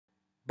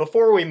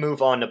Before we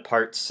move on to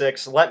part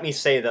 6, let me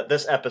say that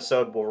this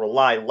episode will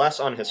rely less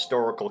on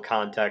historical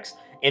context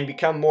and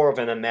become more of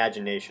an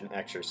imagination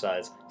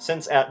exercise,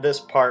 since at this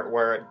part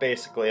where it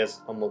basically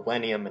is a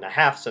millennium and a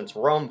half since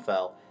Rome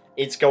fell,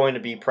 it's going to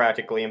be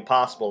practically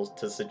impossible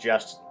to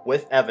suggest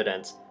with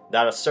evidence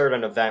that a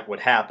certain event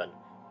would happen.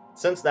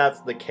 Since that's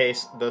the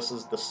case, this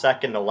is the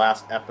second to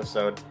last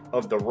episode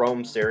of the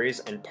Rome series,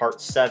 and part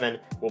 7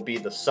 will be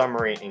the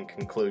summary and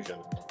conclusion.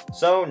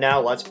 So now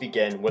let's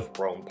begin with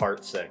Rome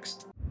part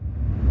 6.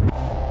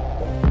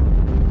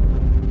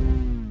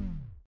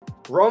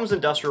 Rome's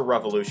Industrial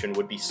Revolution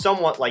would be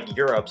somewhat like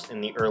Europe's in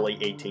the early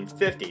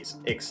 1850s,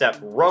 except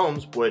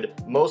Rome's would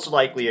most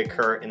likely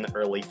occur in the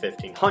early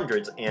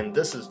 1500s, and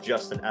this is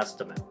just an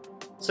estimate.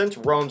 Since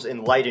Rome's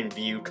enlightened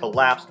view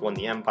collapsed when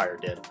the empire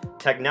did,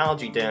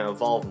 technology didn't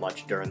evolve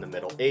much during the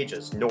Middle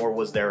Ages, nor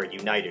was there a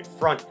united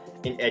front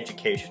in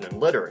education and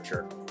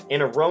literature.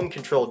 In a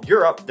Rome-controlled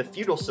Europe, the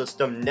feudal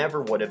system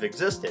never would have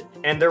existed,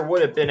 and there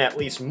would have been at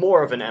least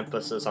more of an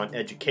emphasis on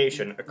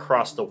education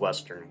across the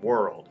Western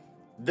world.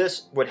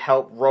 This would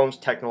help Rome's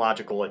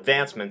technological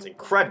advancements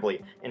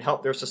incredibly and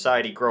help their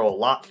society grow a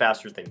lot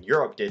faster than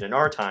Europe did in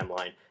our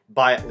timeline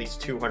by at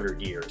least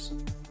 200 years.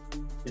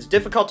 It's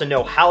difficult to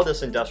know how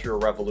this Industrial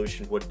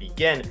Revolution would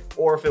begin,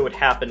 or if it would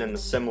happen in the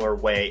similar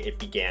way it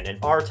began in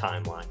our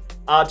timeline.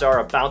 Odds are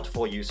a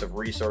bountiful use of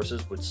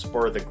resources would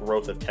spur the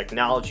growth of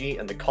technology,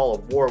 and the call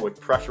of war would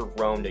pressure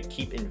Rome to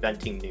keep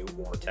inventing new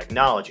war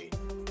technology.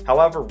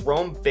 However,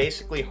 Rome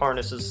basically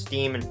harnesses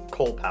steam and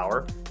coal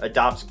power,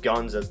 adopts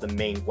guns as the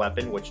main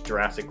weapon, which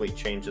drastically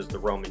changes the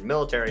Roman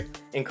military,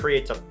 and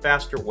creates a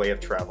faster way of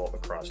travel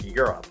across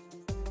Europe.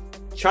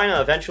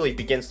 China eventually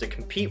begins to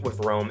compete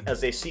with Rome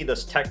as they see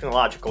this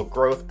technological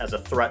growth as a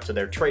threat to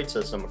their trade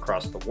system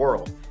across the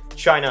world.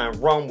 China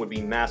and Rome would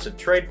be massive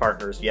trade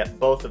partners, yet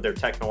both of their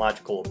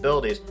technological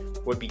abilities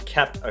would be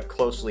kept a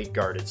closely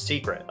guarded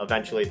secret.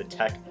 Eventually, the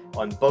tech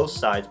on both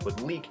sides would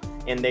leak,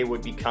 and they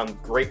would become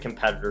great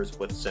competitors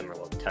with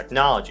similar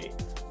technology.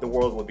 The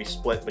world would be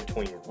split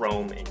between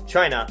Rome and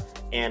China,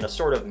 and a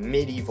sort of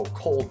medieval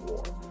Cold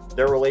War.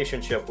 Their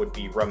relationship would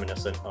be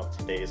reminiscent of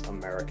today's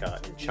America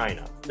and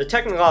China. The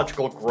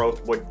technological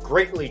growth would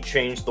greatly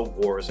change the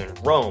wars in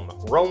Rome.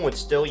 Rome would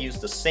still use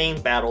the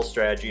same battle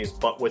strategies,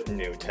 but with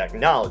new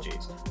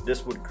technologies.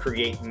 This would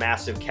create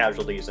massive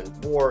casualties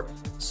in war,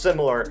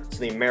 similar to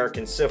the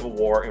American Civil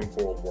War and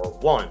World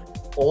War I.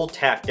 Old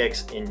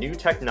tactics and new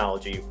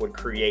technology would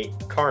create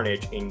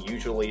carnage in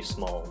usually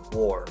small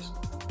wars.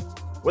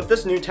 With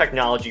this new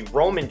technology,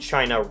 Rome and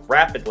China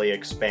rapidly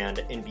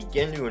expand and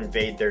begin to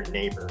invade their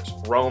neighbors.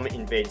 Rome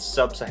invades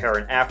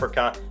sub-Saharan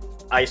Africa,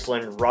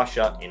 Iceland,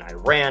 Russia, and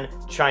Iran.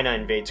 China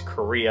invades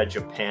Korea,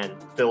 Japan,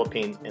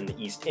 Philippines, and the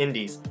East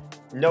Indies.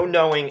 No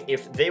knowing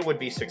if they would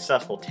be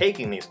successful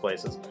taking these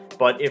places,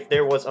 but if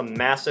there was a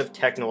massive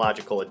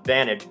technological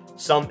advantage,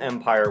 some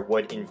empire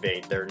would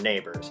invade their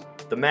neighbors.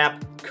 The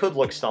map could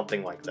look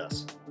something like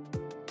this.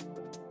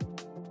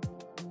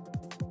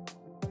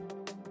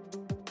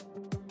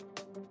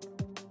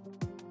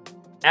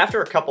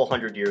 After a couple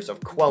hundred years of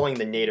quelling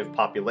the native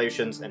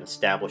populations and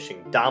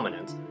establishing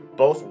dominance,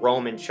 both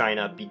Rome and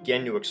China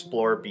begin to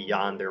explore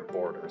beyond their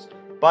borders.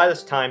 By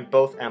this time,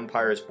 both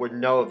empires would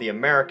know of the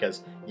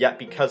Americas, yet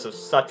because of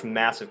such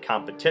massive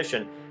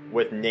competition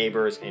with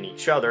neighbors and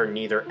each other,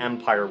 neither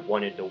empire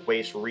wanted to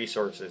waste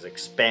resources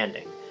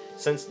expanding.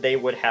 Since they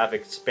would have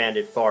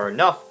expanded far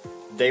enough,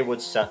 they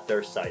would set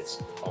their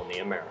sights on the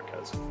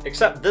Americas.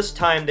 Except this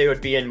time they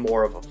would be in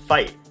more of a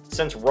fight.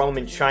 Since Rome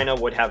and China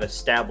would have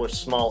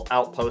established small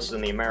outposts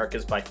in the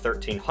Americas by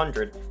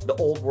 1300, the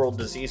Old World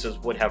diseases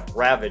would have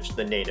ravaged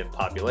the native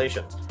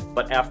populations.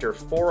 But after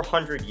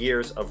 400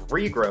 years of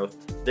regrowth,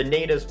 the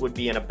natives would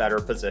be in a better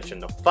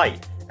position to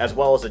fight. As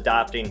well as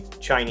adopting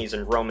Chinese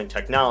and Roman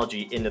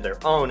technology into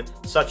their own,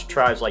 such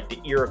tribes like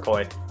the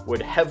Iroquois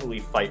would heavily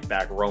fight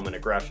back Roman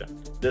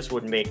aggression. This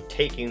would make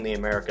taking the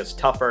Americas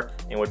tougher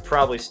and would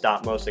probably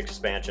stop most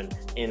expansion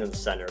into the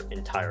center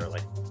entirely.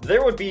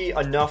 There would be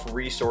enough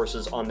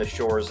resources on the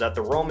shores that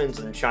the Romans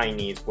and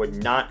Chinese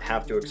would not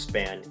have to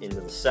expand into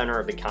the center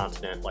of the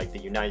continent like the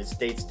United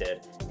States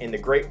did, and the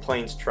Great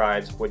Plains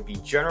tribes would be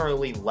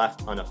generally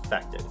left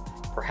unaffected,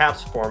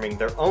 perhaps forming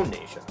their own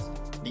nations.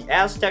 The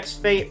Aztecs'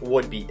 fate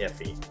would be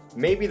iffy.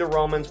 Maybe the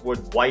Romans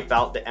would wipe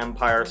out the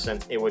empire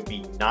since it would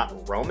be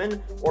not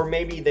Roman, or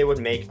maybe they would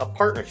make a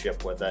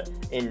partnership with it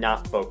and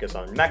not focus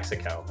on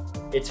Mexico.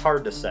 It's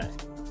hard to say.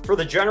 For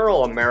the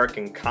general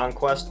American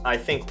conquest, I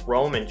think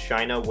Rome and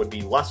China would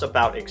be less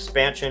about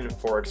expansion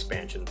for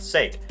expansion's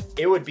sake.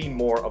 It would be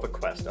more of a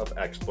quest of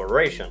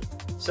exploration.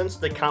 Since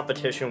the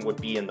competition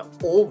would be in the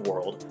Old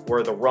World,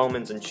 where the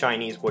Romans and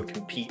Chinese would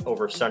compete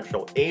over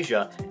Central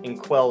Asia and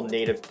quell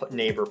native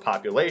neighbor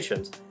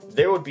populations,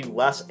 there would be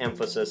less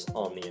emphasis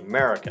on the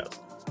Americas.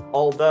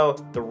 Although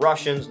the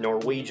Russians,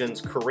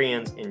 Norwegians,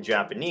 Koreans, and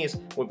Japanese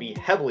would be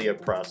heavily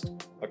oppressed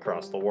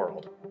across the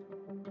world.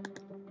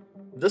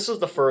 This is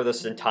the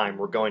furthest in time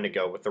we're going to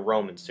go with the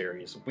Roman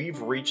series.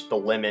 We've reached the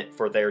limit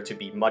for there to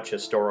be much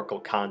historical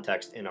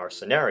context in our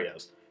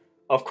scenarios.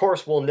 Of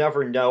course, we'll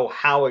never know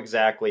how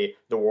exactly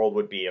the world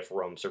would be if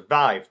Rome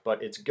survived,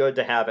 but it's good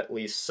to have at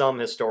least some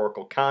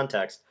historical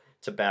context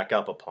to back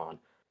up upon.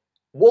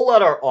 We'll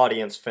let our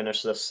audience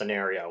finish this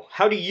scenario.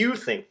 How do you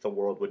think the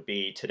world would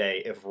be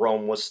today if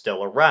Rome was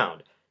still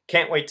around?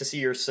 Can't wait to see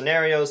your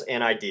scenarios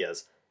and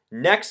ideas.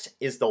 Next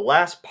is the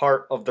last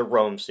part of the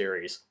Rome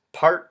series,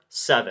 Part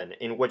 7,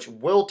 in which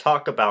we'll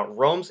talk about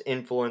Rome's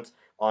influence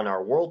on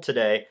our world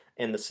today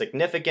and the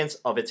significance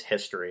of its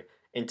history.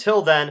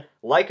 Until then,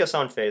 like us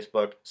on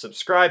Facebook,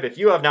 subscribe if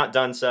you have not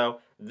done so.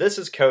 This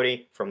is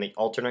Cody from the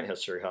Alternate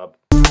History Hub.